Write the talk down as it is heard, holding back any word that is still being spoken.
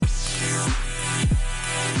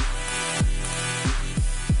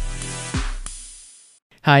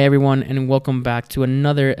Hi, everyone, and welcome back to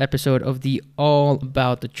another episode of the All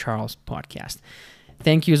About the Charles podcast.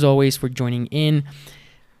 Thank you, as always, for joining in.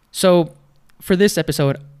 So, for this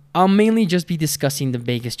episode, I'll mainly just be discussing the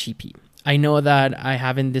Vegas GP. I know that I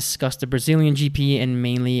haven't discussed the Brazilian GP, and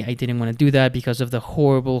mainly I didn't want to do that because of the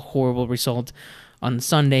horrible result on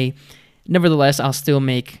Sunday. Nevertheless, I'll still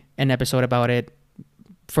make an episode about it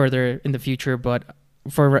further in the future, but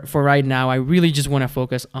for right now, I really just want to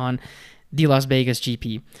focus on the Las Vegas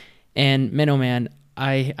GP. And man, oh man,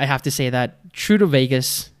 I have to say that true to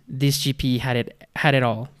Vegas, this GP had it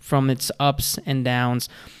all, from its ups and downs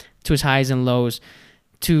to its highs and lows,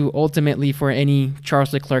 to ultimately, for any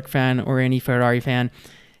Charles Leclerc fan or any Ferrari fan,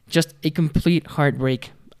 just a complete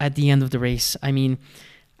heartbreak at the end of the race. I mean,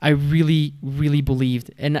 I really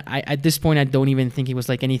believed, and at this point I don't even think it was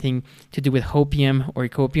like anything to do with hopium or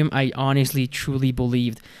copium. I honestly truly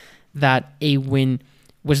believed that a win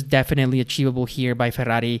was definitely achievable here by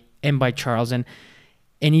Ferrari and by Charles. And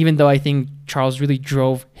even though I think Charles really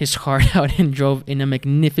drove his heart out and drove in a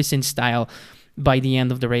magnificent style by the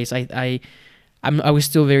end of the race, I was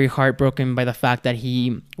still very heartbroken by the fact that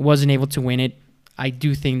he wasn't able to win it. I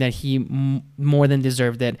do think that he more than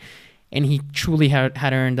deserved it, and he truly had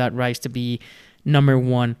earned that right to be number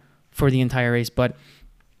one for the entire race. But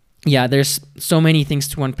yeah, there's so many things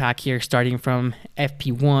to unpack here, starting from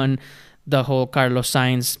FP1, the whole Carlos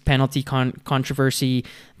Sainz penalty controversy,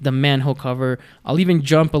 the manhole cover. I'll even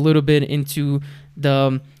jump a little bit into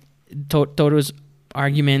the Toto's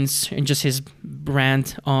arguments and just his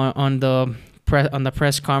rant on the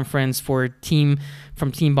press conference from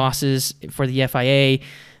team bosses for the FIA,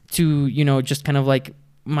 to, you know, just kind of like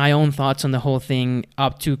my own thoughts on the whole thing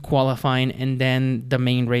up to qualifying and then the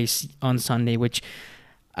main race on Sunday, which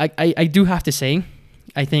I do have to say,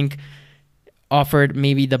 I think offered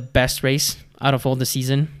maybe the best race out of all the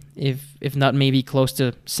season, if not maybe close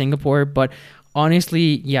to Singapore. But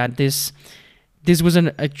honestly, yeah, this was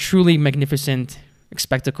a truly magnificent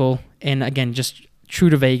spectacle, and again, just true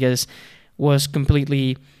to Vegas, was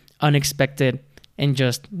completely unexpected and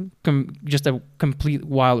just a complete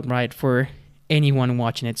wild ride for anyone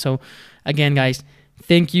watching it. So again, guys,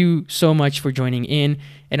 thank you so much for joining in,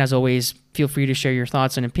 and as always, feel free to share your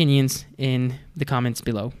thoughts and opinions in the comments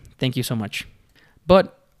below. Thank you so much.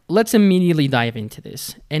 But let's immediately dive into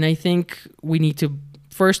this. And I think we need to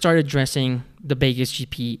first start addressing the Vegas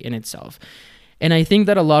GP in itself. And I think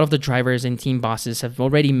that a lot of the drivers and team bosses have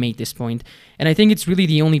already made this point. And I think it's really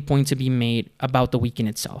the only point to be made about the weekend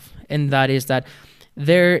itself. And that is that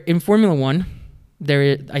in Formula One,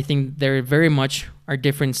 I think there very much are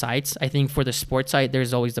different sides. I think for the sports side,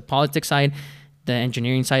 there's always the politics side, the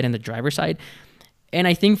engineering side, and the driver side. And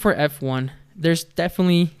I think for F1, there's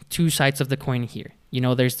definitely two sides of the coin here. You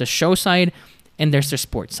know, there's the show side and there's the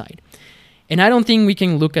sports side. And I don't think we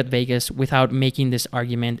can look at Vegas without making this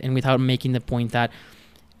argument and without making the point that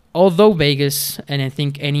although Vegas, and I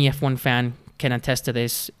think any F1 fan can attest to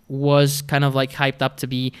this, was kind of like hyped up to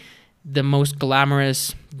be the most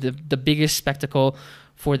glamorous, the biggest spectacle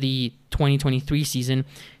for the 2023 season,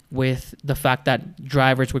 with the fact that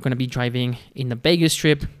drivers were going to be driving in the Vegas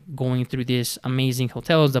Strip, going through these amazing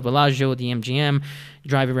hotels, the Bellagio, the MGM,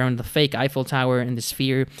 driving around the fake Eiffel Tower and the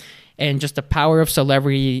Sphere, and just the power of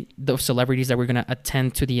celebrities that were going to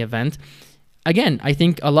attend to the event. Again, I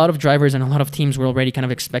think a lot of drivers and a lot of teams were already kind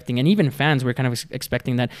of expecting, and even fans were kind of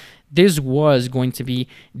expecting, that this was going to be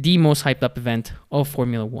the most hyped up event of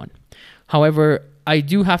Formula One. However, I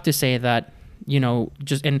do have to say that, you know,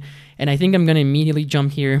 and I think I'm going to immediately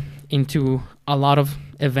jump here into a lot of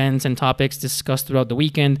events and topics discussed throughout the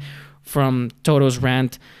weekend, from Toto's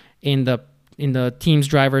rant in the team's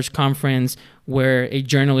drivers conference, where a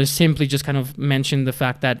journalist simply just kind of mentioned the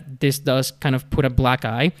fact that this does kind of put a black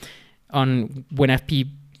eye on when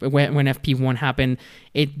FP1 happened.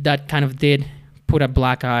 That kind of did put a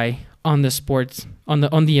black eye on the sports, on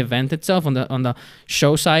the event itself, on the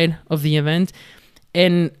show side of the event.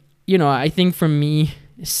 And you know, I think for me,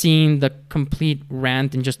 seeing the complete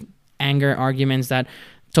rant and just anger arguments that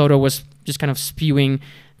Toto was just kind of spewing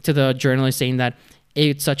to the journalist, saying that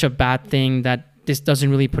it's such a bad thing, that this doesn't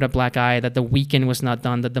really put a black eye, that the weekend was not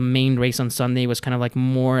done, that the main race on Sunday was kind of like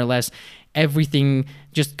more or less everything,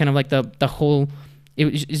 just kind of like the whole,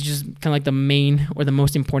 it's just kind of like the main or the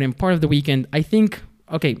most important part of the weekend. I think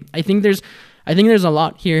there's a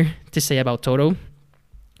lot here to say about Toto.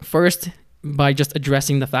 First, by just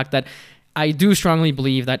addressing the fact that I do strongly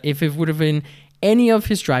believe that if it would have been any of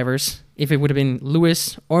his drivers, if it would have been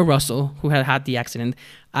Lewis or Russell who had the accident,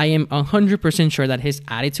 I am 100% sure that his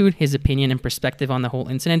attitude, his opinion, and perspective on the whole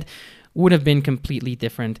incident would have been completely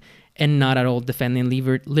different and not at all defending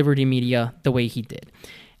Liberty Media the way he did.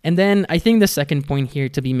 And then I think the second point here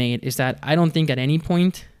to be made is that I don't think at any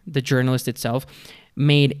point the journalist itself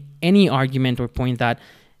made any argument or point that,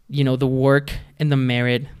 the work and the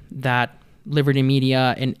merit that Liberty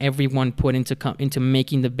Media and everyone put into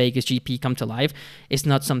making the Vegas GP come to life is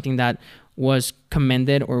not something that was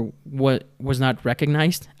commended or was not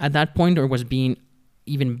recognized at that point or was being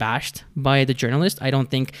even bashed by the journalist. I don't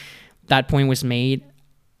think that point was made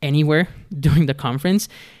anywhere during the conference.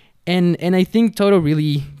 And I think Toto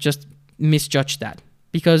really just misjudged that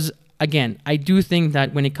because, again, I do think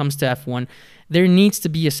that when it comes to F1, there needs to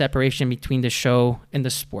be a separation between the show and the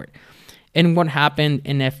sport. And what happened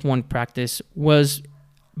in F1 practice was,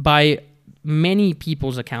 by many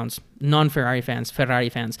people's accounts, non-Ferrari fans, Ferrari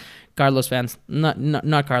fans, Carlos fans,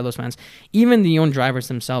 not Carlos fans, even the own drivers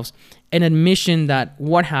themselves, an admission that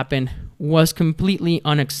what happened was completely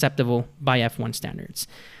unacceptable by F1 standards.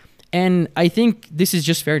 And I think this is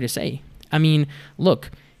just fair to say. I mean, look,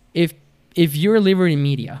 if you're Liberty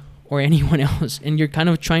Media or anyone else and you're kind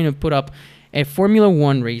of trying to put up a Formula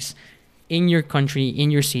One race in your country, in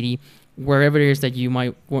your city, wherever it is that you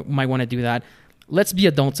might want to do that, let's be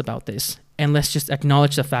adults about this. And let's just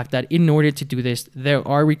acknowledge the fact that in order to do this, there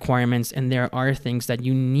are requirements and there are things that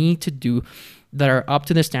you need to do that are up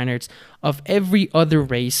to the standards of every other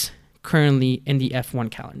race currently in the F1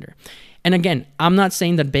 calendar. And again, I'm not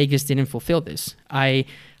saying that Vegas didn't fulfill this. I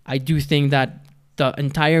do think that the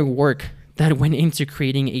entire work that went into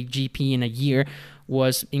creating a GP in a year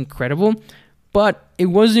was incredible, but it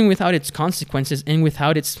wasn't without its consequences and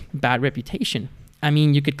without its bad reputation. I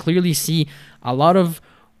mean, you could clearly see a lot of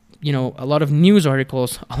news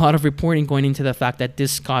articles, a lot of reporting going into the fact that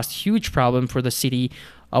this caused huge problem for the city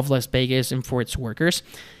of Las Vegas and for its workers.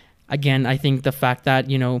 Again, I think the fact that,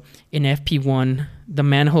 in FP1, the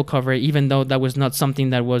manhole cover, even though that was not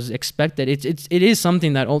something that was expected, it is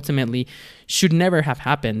something that ultimately should never have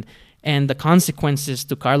happened. And the consequences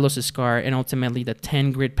to Carlos's car and ultimately the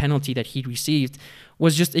 10 grid penalty that he received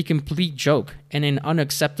was just a complete joke and an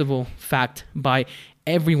unacceptable fact by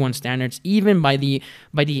everyone's standards, even by the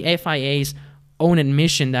FIA's own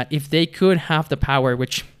admission that if they could have the power,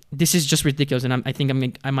 which this is just ridiculous, and I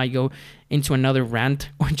think I might go into another rant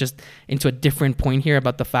or just into a different point here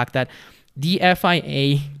about the fact that the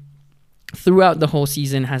FIA throughout the whole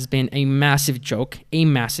season has been a massive joke,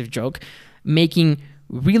 making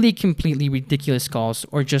really completely ridiculous calls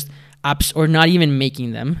or just apps or not even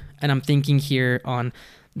making them. And I'm thinking here on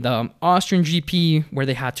the Austrian GP where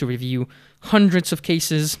they had to review hundreds of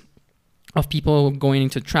cases of people going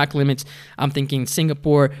into track limits. I'm thinking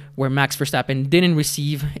Singapore where Max Verstappen didn't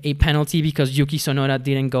receive a penalty because Yuki Tsunoda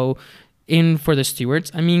didn't go in for the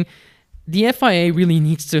stewards. I mean, the FIA really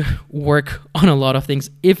needs to work on a lot of things,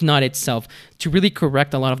 if not itself, to really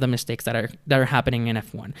correct a lot of the mistakes that are happening in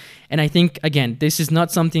F1. And I think, again, this is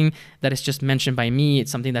not something that is just mentioned by me.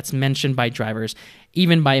 It's something that's mentioned by drivers,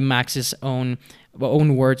 even by Max's own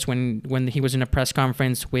words when he was in a press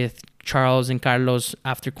conference with Charles and Carlos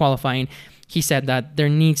after qualifying. He said that there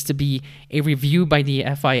needs to be a review by the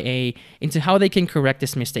FIA into how they can correct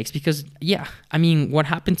these mistakes. Because, what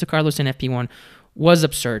happened to Carlos in FP1 was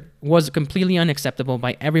absurd, was completely unacceptable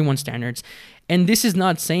by everyone's standards. And this is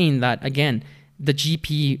not saying that, again, the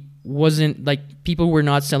GP wasn't, like, people were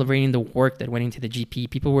not celebrating the work that went into the GP.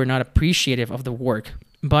 People were not appreciative of the work.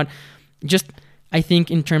 But just, I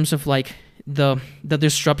think in terms of, like, the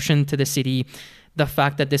disruption to the city, the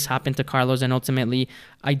fact that this happened to Carlos, and ultimately,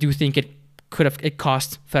 I do think it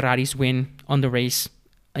cost Ferrari's win on the race,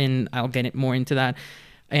 and I'll get more into that.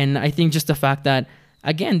 And I think just the fact that,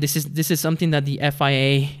 again, this is something that the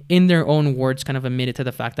FIA, in their own words, kind of admitted to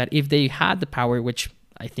the fact that if they had the power, which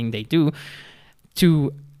I think they do,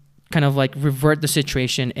 to kind of like revert the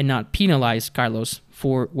situation and not penalize Carlos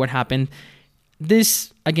for what happened,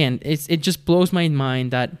 this, again, it just blows my mind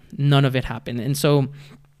that none of it happened. And so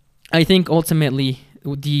I think ultimately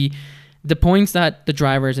the points that the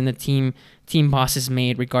drivers and the team bosses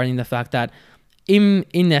made regarding the fact that in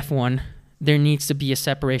F1, there needs to be a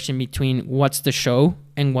separation between what's the show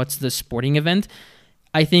and what's the sporting event,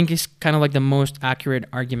 I think is kind of like the most accurate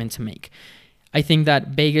argument to make. I think that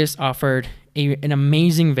Vegas offered an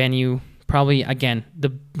amazing venue, probably, again,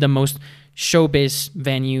 the most showbiz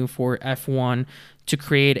venue for F1 to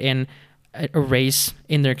create a race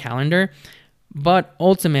in their calendar. But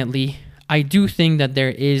ultimately, I do think that there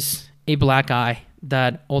is a black eye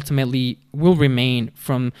that ultimately will remain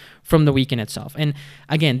from the weekend itself. And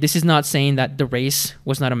again, this is not saying that the race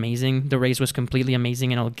was not amazing. The race was completely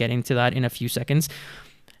amazing, and I'll get into that in a few seconds.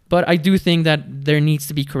 But I do think that there needs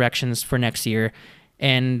to be corrections for next year.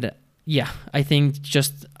 And yeah, I think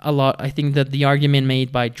I think that the argument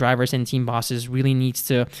made by drivers and team bosses really needs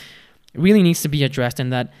to be addressed,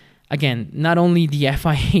 and that, again, not only the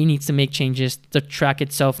FIA needs to make changes, the track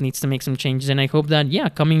itself needs to make some changes. And I hope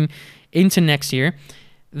that, coming into next year,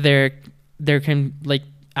 there can, like,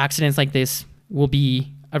 accidents like this will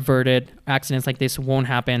be averted. Accidents like this won't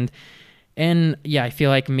happen. And yeah, I feel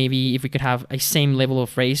like maybe if we could have a same level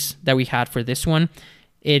of race that we had for this one,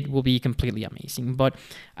 it will be completely amazing. But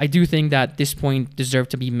I do think that this point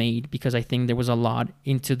deserved to be made, because I think there was a lot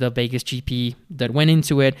into the Vegas GP that went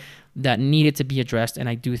into it that needed to be addressed. And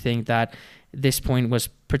I do think that this point was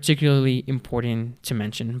particularly important to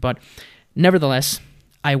mention. But nevertheless,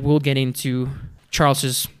 I will get into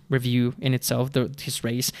Charles's review in itself, the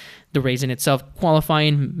race in itself,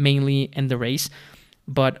 qualifying mainly, and the race.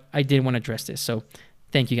 But I did want to address this, so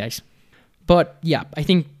thank you guys. But yeah, I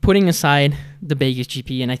think putting aside the Vegas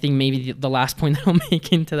GP, and I think maybe the last point that I'll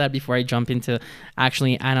make into that before I jump into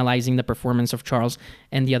actually analyzing the performance of Charles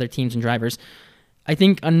and the other teams and drivers, I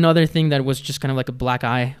think another thing that was just kind of like a black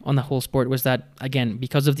eye on the whole sport was that, again,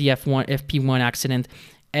 because of the FP1 accident,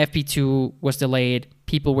 FP2 was delayed.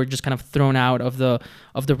 People were just kind of thrown out of the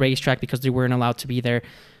racetrack because they weren't allowed to be there.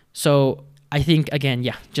 So I think, again,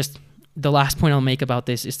 just the last point I'll make about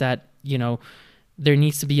this is that, there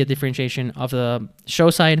needs to be a differentiation of the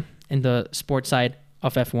show side and the sport side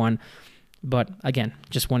of F1. But again,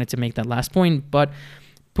 just wanted to make that last point. But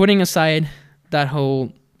putting aside that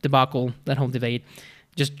whole debacle, that whole debate,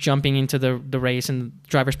 just jumping into the race and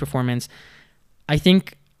driver's performance, I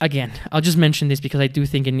think, again, I'll just mention this because I do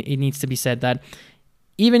think it needs to be said that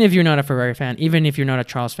even if you're not a Ferrari fan, even if you're not a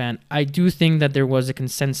Charles fan, I do think that there was a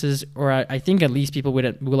consensus, or I think at least people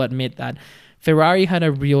will admit that Ferrari had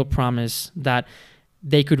a real promise that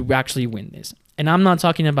they could actually win this. And I'm not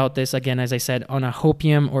talking about this, again, as I said, on a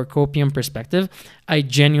hopium or copium perspective. I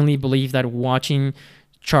genuinely believe that watching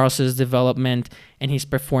Charles's development and his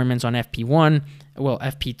performance on FP1,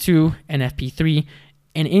 FP2 and FP3,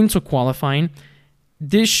 and into qualifying,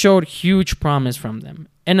 this showed huge promise from them.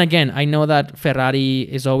 And again, I know that Ferrari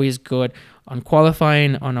is always good on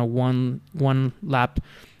qualifying, on a one lap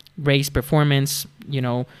race performance,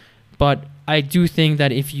 but I do think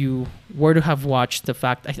that if you were to have watched the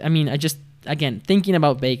fact, again, thinking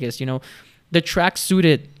about Vegas, the track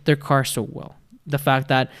suited their car so well. The fact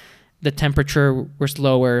that the temperature was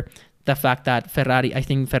lower, the fact that Ferrari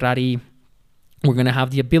were going to have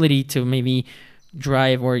the ability to maybe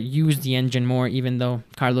drive or use the engine more, even though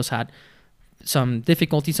Carlos had some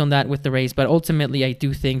difficulties on that with the race. But ultimately, I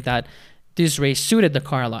do think that this race suited the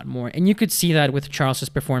car a lot more. And you could see that with Charles's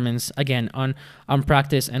performance, again, on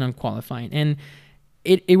practice and on qualifying. And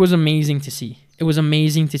it was amazing to see. It was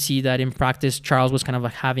amazing to see that in practice, Charles was kind of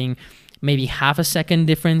like having maybe half a second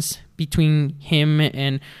difference between him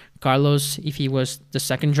and Carlos if he was the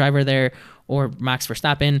second driver there, or Max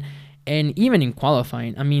Verstappen. And even in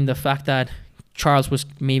qualifying, the fact that Charles was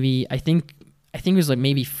maybe, I think it was like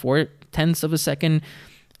maybe 0.4 of a second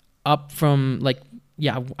up from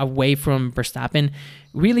away from Verstappen,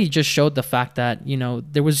 really just showed the fact that,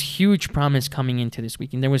 there was huge promise coming into this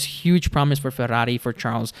weekend. There was huge promise for Ferrari, for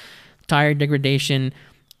Charles. Tire degradation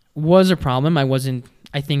was a problem.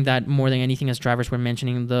 I think that more than anything, as drivers were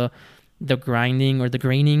mentioning, the grinding or the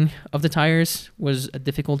graining of the tires was a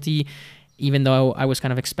difficulty, even though I was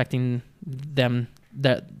kind of expecting the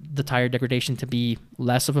tire degradation to be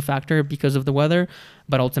less of a factor because of the weather,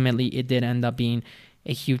 but ultimately it did end up being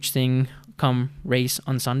a huge thing come race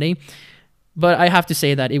on Sunday. But I have to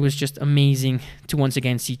say that it was just amazing to once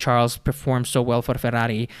again see Charles perform so well for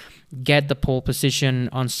Ferrari, get the pole position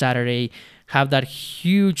on Saturday, have that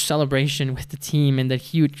huge celebration with the team, and the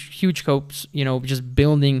huge hopes, just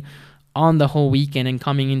building on the whole weekend and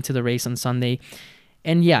coming into the race on Sunday.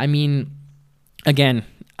 And yeah, again,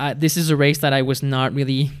 this is a race that I was not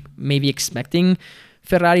really maybe expecting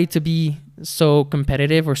Ferrari to be so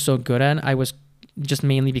competitive or so good at. I was just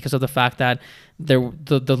mainly because of the fact that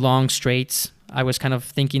the long straights, I was kind of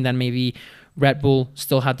thinking that maybe Red Bull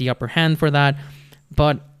still had the upper hand for that.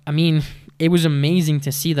 But it was amazing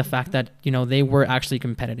to see the fact that, they were actually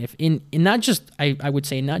competitive in not just, I would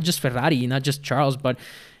say, not just Ferrari, not just Charles, but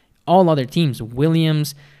all other teams,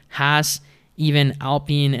 Williams, Haas, even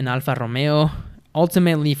Alpine and Alfa Romeo.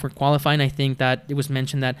 Ultimately, for qualifying, I think that it was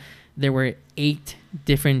mentioned that there were 8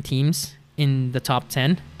 different teams in the top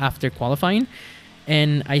 10 after qualifying.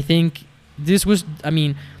 And I think this was,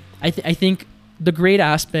 I think the great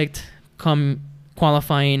aspect come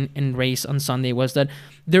qualifying and race on Sunday was that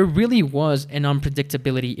there really was an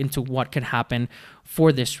unpredictability into what could happen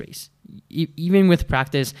for this race. Even with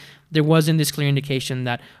practice, there wasn't this clear indication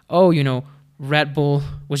that, Red Bull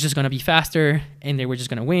was just going to be faster and they were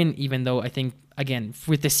just going to win, even though I think, again,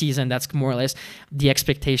 with the season, that's more or less the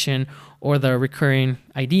expectation or the recurring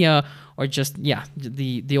idea, or just,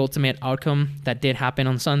 the ultimate outcome that did happen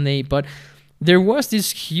on Sunday. But there was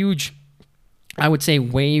this huge, I would say,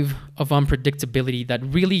 wave of unpredictability that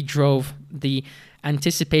really drove the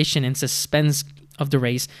anticipation and suspense of the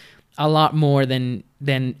race a lot more than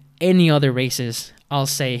any other races, I'll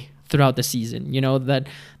say, throughout the season. That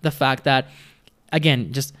the fact that,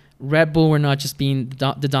 again, just Red Bull were not just being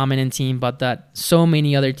the dominant team, but that so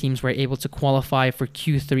many other teams were able to qualify for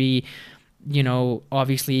Q3.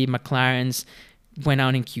 Obviously McLaren's went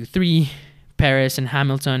out in Q3, Perez and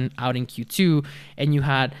Hamilton out in Q2, and you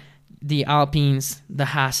had the Alpines, the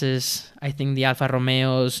Haases, I think the Alfa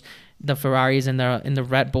Romeos, the Ferraris, and the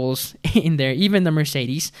Red Bulls in there, even the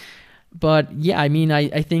Mercedes. But yeah,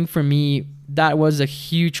 I think for me, that was a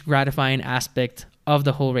huge gratifying aspect of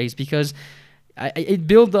the whole race, because it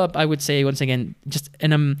built up, I would say, once again, just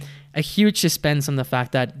a huge suspense on the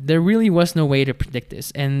fact that there really was no way to predict this.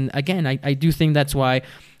 And again, I do think that's why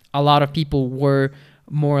a lot of people were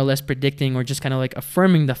more or less predicting, or just kind of like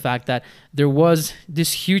affirming the fact that there was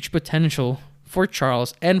this huge potential for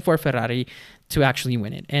Charles and for Ferrari to actually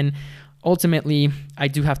win it. And ultimately, I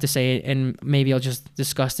do have to say, and maybe I'll just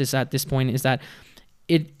discuss this at this point, is that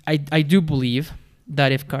I do believe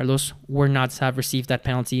that if Carlos were not to have received that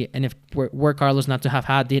penalty, and if were Carlos not to have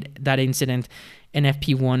had that incident in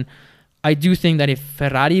FP1, I do think that if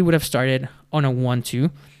Ferrari would have started on a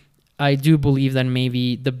 1-2, I do believe that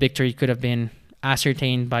maybe the victory could have been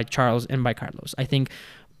ascertained by Charles and by Carlos. I think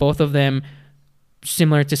both of them,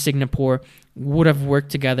 similar to Singapore, would have worked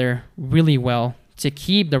together really well to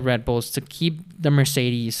keep the Red Bulls, to keep the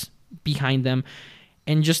Mercedes behind them,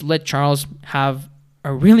 and just let Charles have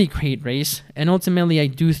a really great race. And ultimately, I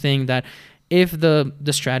do think that if the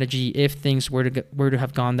strategy, if things were to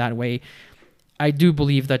have gone that way, I do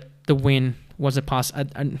believe that the win was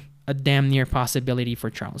a damn near possibility for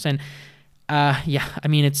Charles. And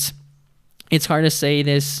it's hard to say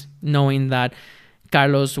this knowing that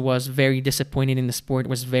Carlos was very disappointed in the sport,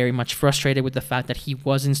 was very much frustrated with the fact that he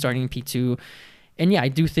wasn't starting P2. And yeah, I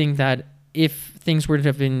do think that if things were to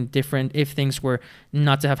have been different, if things were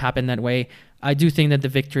not to have happened that way, I do think that the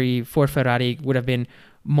victory for Ferrari would have been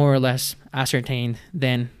more or less ascertained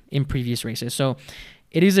than in previous races. So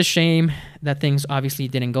it is a shame that things obviously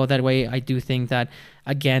didn't go that way. I do think that,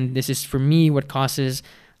 again, this is for me what causes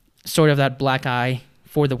sort of that black eye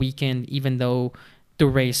for the weekend, even though the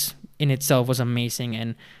race in itself was amazing.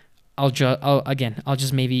 And I'll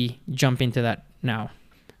just maybe jump into that now.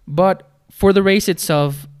 But for the race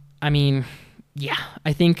itself, I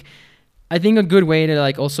think a good way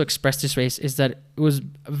to also express this race is that it was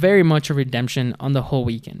very much a redemption on the whole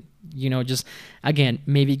weekend. Just again,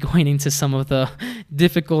 maybe going into some of the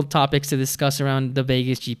difficult topics to discuss around the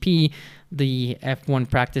Vegas GP, the F1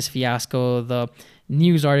 practice fiasco, the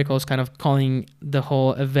news articles kind of calling the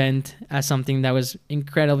whole event as something that was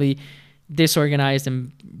incredibly disorganized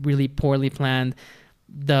and really poorly planned,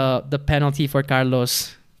 the penalty for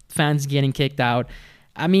Carlos, fans getting kicked out.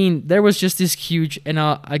 There was just this huge, and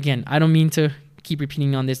again, I don't mean to keep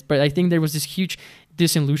repeating on this, but I think there was this huge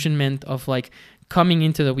disillusionment of coming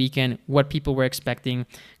into the weekend, what people were expecting.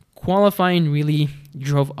 Qualifying really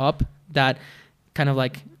drove up that kind of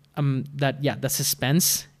the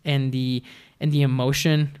suspense and the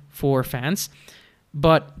emotion for fans.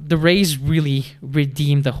 But the race really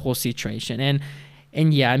redeemed the whole situation.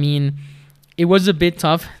 And yeah, it was a bit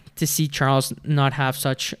tough to see Charles not have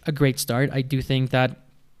such a great start. I do think that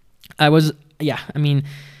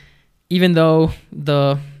even though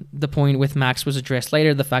the point with Max was addressed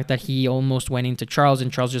later, the fact that he almost went into Charles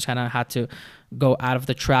and Charles just kind of had to go out of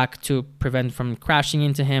the track to prevent from crashing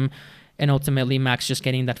into him, and ultimately Max just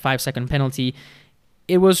getting that 5-second penalty,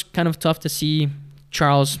 it was kind of tough to see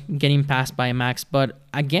Charles getting passed by Max. But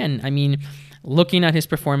again, looking at his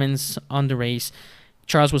performance on the race,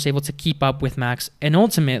 Charles was able to keep up with Max and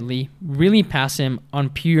ultimately really pass him on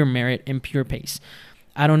pure merit and pure pace.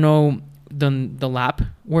 I don't know the lap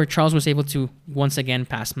where Charles was able to once again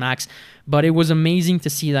pass Max, but it was amazing to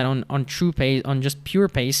see that on true pace, on just pure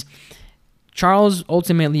pace, Charles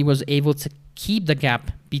ultimately was able to keep the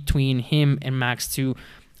gap between him and Max to,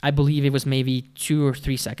 I believe it was maybe 2 or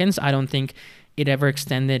 3 seconds. I don't think it ever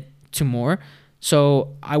extended to more.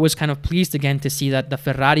 So I was kind of pleased again to see that the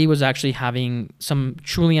Ferrari was actually having some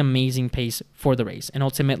truly amazing pace for the race. And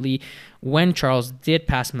ultimately, when Charles did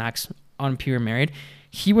pass Max on pure merit,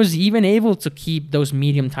 he was even able to keep those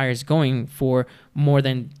medium tires going for more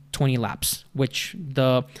than 20 laps, which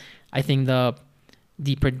I think the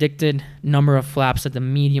predicted number of laps that the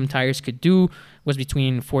medium tires could do was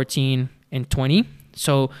between 14 and 20.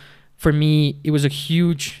 So for me, it was I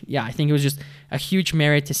think it was just a huge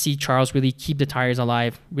merit to see Charles really keep the tires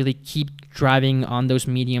alive, really keep driving on those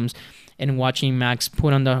mediums, and watching Max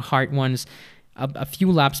put on the hard ones a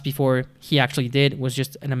few laps before he actually did was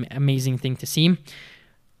just an amazing thing to see.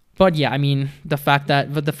 But yeah, I mean, the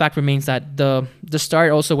fact remains that the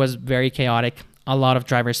start also was very chaotic. A lot of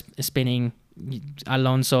drivers spinning.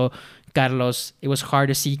 Alonso, Carlos. It was hard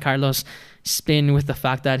to see Carlos spin with the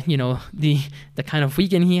fact that, the kind of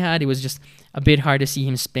weekend he had. It was just a bit hard to see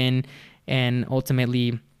him spin. And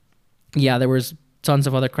ultimately, yeah, there was tons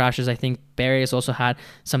of other crashes. I think Perez also had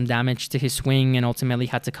some damage to his swing and ultimately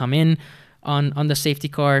had to come in on the safety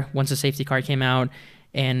car once the safety car came out.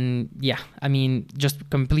 And yeah, I mean, just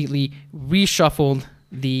completely reshuffled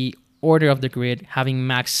the order of the grid, having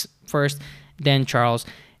Max first, then Charles,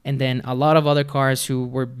 and then a lot of other cars who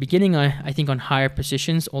were beginning, I think, on higher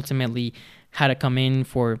positions ultimately had to come in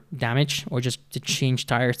for damage or just to change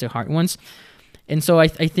tires to hard ones. And so I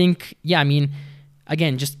think, yeah, I mean,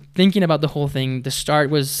 again, just thinking about the whole thing, the start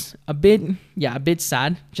was a bit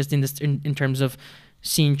sad, just in terms of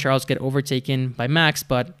seeing Charles get overtaken by Max.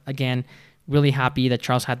 But again, really happy that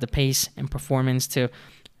Charles had the pace and performance to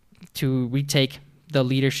retake the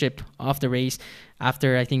leadership of the race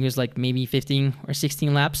after, I think it was like maybe 15 or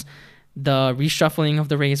 16 laps. The reshuffling of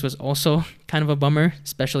the race was also kind of a bummer,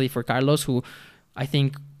 especially for Carlos, who I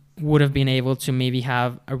think would have been able to maybe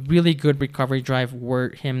have a really good recovery drive were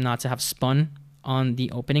him not to have spun on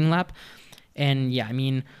the opening lap. And yeah, I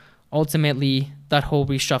mean, ultimately, that whole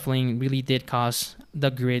reshuffling really did cause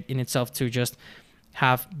the grid in itself to just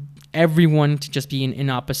have everyone to just be in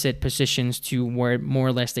opposite positions to where more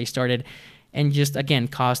or less they started, and just, again,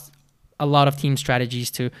 caused a lot of team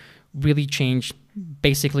strategies to really change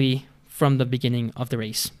basically from the beginning of the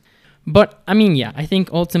race. But I mean, yeah, I think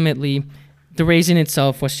ultimately the race in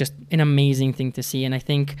itself was just an amazing thing to see. And I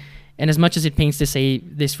think, and as much as it pains to say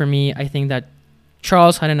this for me, I think that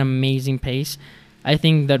Charles had an amazing pace. I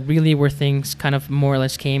think that really where things kind of more or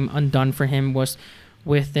less came undone for him was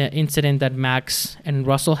with the incident that Max and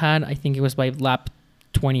Russell had. I think it was by lap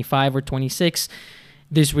 25 or 26.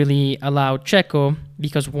 This really allowed Checo,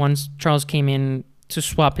 because once Charles came in to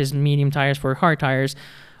swap his medium tires for hard tires,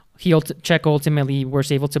 Checo ultimately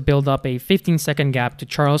was able to build up a 15-second gap to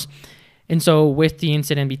Charles. And so with the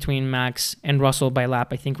incident between Max and Russell by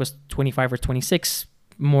lap, I think was 25 or 26,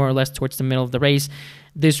 more or less towards the middle of the race,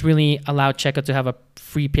 this really allowed Checo to have a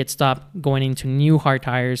free pit stop going into new hard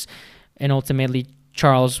tires. And ultimately,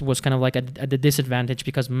 Charles was kind of like at the disadvantage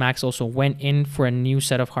because Max also went in for a new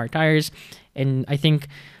set of hard tires. And I think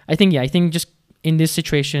just in this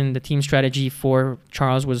situation, the team strategy for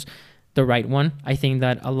Charles was the right one. I think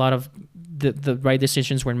that a lot of the right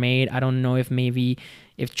decisions were made. I don't know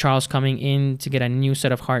if Charles coming in to get a new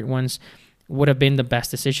set of hard ones would have been the best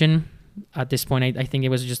decision. At this point, I think it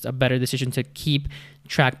was just a better decision to keep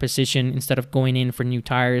track position instead of going in for new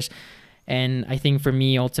tires. And I think for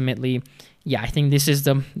me, ultimately, yeah, I think this is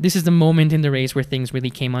the moment in the race where things really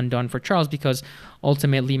came undone for Charles, because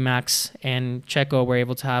ultimately Max and Checo were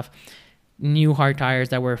able to have new hard tires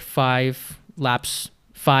that were 5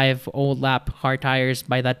 old lap hard tires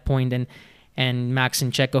by that point, and Max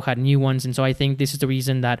and Checo had new ones. And so I think this is the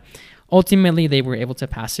reason that ultimately they were able to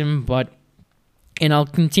pass him. And I'll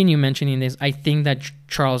continue mentioning this, I think that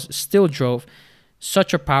Charles still drove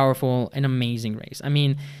such a powerful and amazing race. I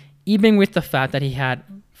mean, even with the fact that he had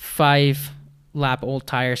 5 lap old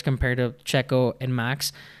tires compared to Checo and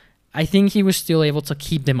Max, I think he was still able to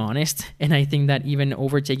keep them honest. And I think that even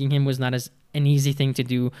overtaking him was not as an easy thing to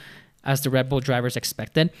do as the Red Bull drivers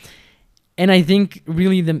expected. And I think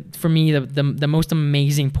really for me, the most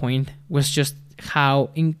amazing point was just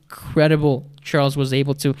how incredible Charles was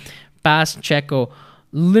able to pass Checo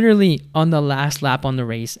literally on the last lap on the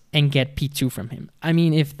race and get P2 from him. I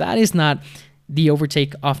mean, if that is not the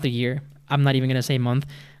overtake of the year, I'm not even going to say month,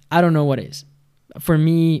 I don't know what is. For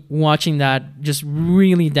me, watching that just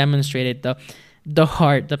really demonstrated the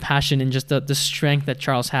heart, the passion, and just the strength that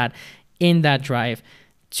Charles had in that drive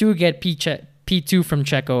to get P2 from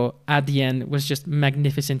Checo at the end was just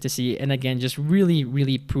magnificent to see. And again, just really,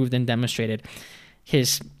 really proved and demonstrated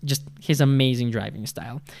his amazing driving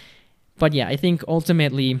style. But yeah, I think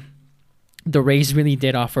ultimately the race really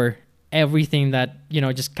did offer everything that,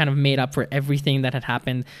 just kind of made up for everything that had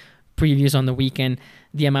happened previous on the weekend.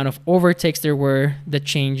 The amount of overtakes there were, the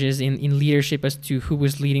changes in leadership as to who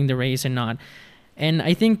was leading the race and not. And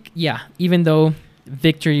I think, even though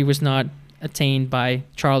victory was not attained by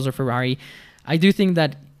Charles or Ferrari, I do think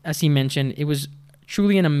that, as he mentioned, it was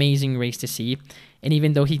truly an amazing race to see. And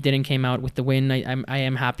even though he didn't came out with the win, I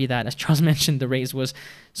am happy that, as Charles mentioned, the race was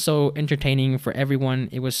so entertaining for everyone.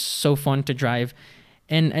 It was so fun to drive.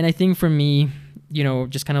 And I think for me,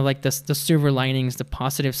 just kind of like the silver linings, the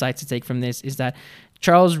positive sides to take from this is that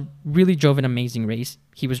Charles really drove an amazing race.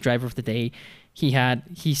 He was driver of the day.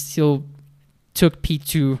 He still took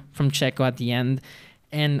P2 from Checo at the end.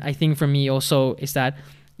 And I think for me also is that,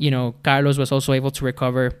 Carlos was also able to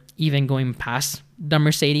recover, even going past the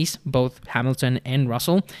Mercedes, both Hamilton and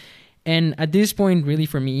Russell. And at this point, really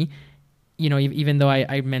for me, even though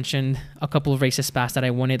I mentioned a couple of races past that I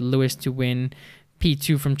wanted Lewis to win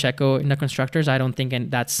P2 from Checo in the constructors, I don't think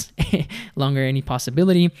that's longer any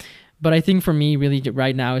possibility. But I think for me, really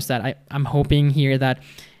right now is that I'm hoping here that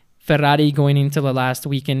Ferrari going into the last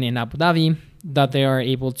weekend in Abu Dhabi, that they are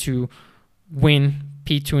able to win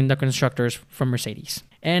P2 in the constructors from Mercedes.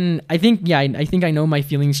 And I think, I think I know my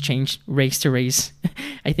feelings change race to race.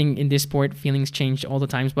 I think in this sport, feelings change all the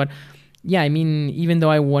times. But even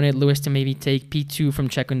though I wanted Lewis to maybe take P2 from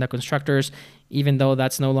Checo in the constructors, even though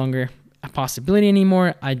that's no longer a possibility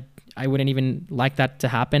anymore, I wouldn't even like that to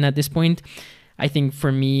happen at this point. I think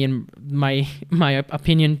for me and my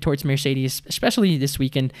opinion towards Mercedes, especially this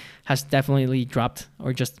weekend, has definitely dropped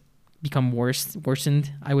or just become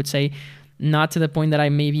worsened, I would say. Not to the point that I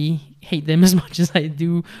maybe hate them as much as I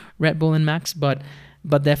do Red Bull and Max, but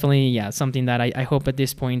definitely, something that I hope at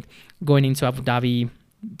this point, going into Abu Dhabi,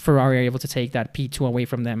 Ferrari are able to take that P2 away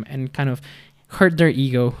from them and kind of hurt their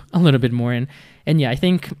ego a little bit more. And I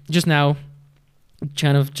think just now,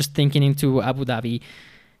 kind of just thinking into Abu Dhabi,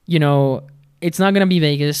 it's not going to be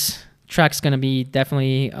Vegas. Track's going to be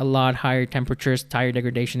definitely a lot higher temperatures. Tire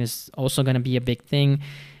degradation is also going to be a big thing.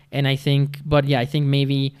 And I think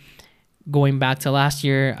maybe going back to last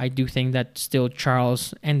year, I do think that still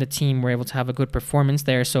Charles and the team were able to have a good performance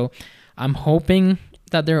there. So I'm hoping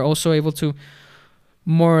that they're also able to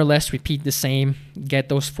more or less repeat the same, get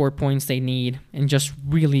those 4 points they need, and just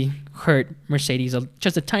really hurt Mercedes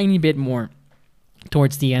just a tiny bit more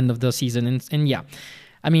towards the end of the season.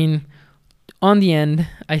 And on the end,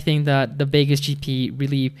 I think that the Vegas GP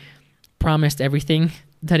really promised everything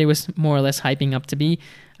that it was more or less hyping up to be.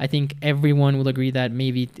 I think everyone will agree that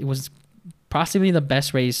maybe it was possibly the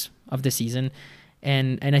best race of the season.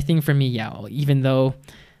 And I think for me, even though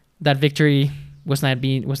that victory was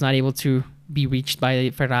not able to be reached by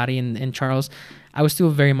Ferrari and Charles, I was still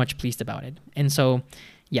very much pleased about it. And so,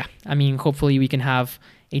 hopefully we can have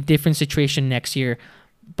a different situation next year.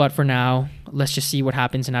 But for now, let's just see what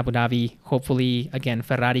happens in Abu Dhabi. Hopefully, again,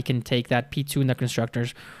 Ferrari can take that P2 in the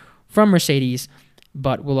constructors from Mercedes,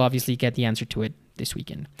 but we'll obviously get the answer to it this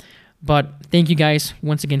weekend. But thank you guys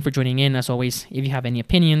once again for joining in. As always, if you have any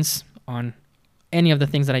opinions on any of the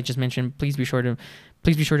things that I just mentioned, please be sure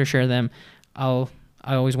to share them. I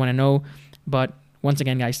always want to know. But once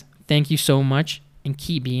again, guys, thank you so much and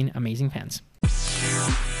keep being amazing fans.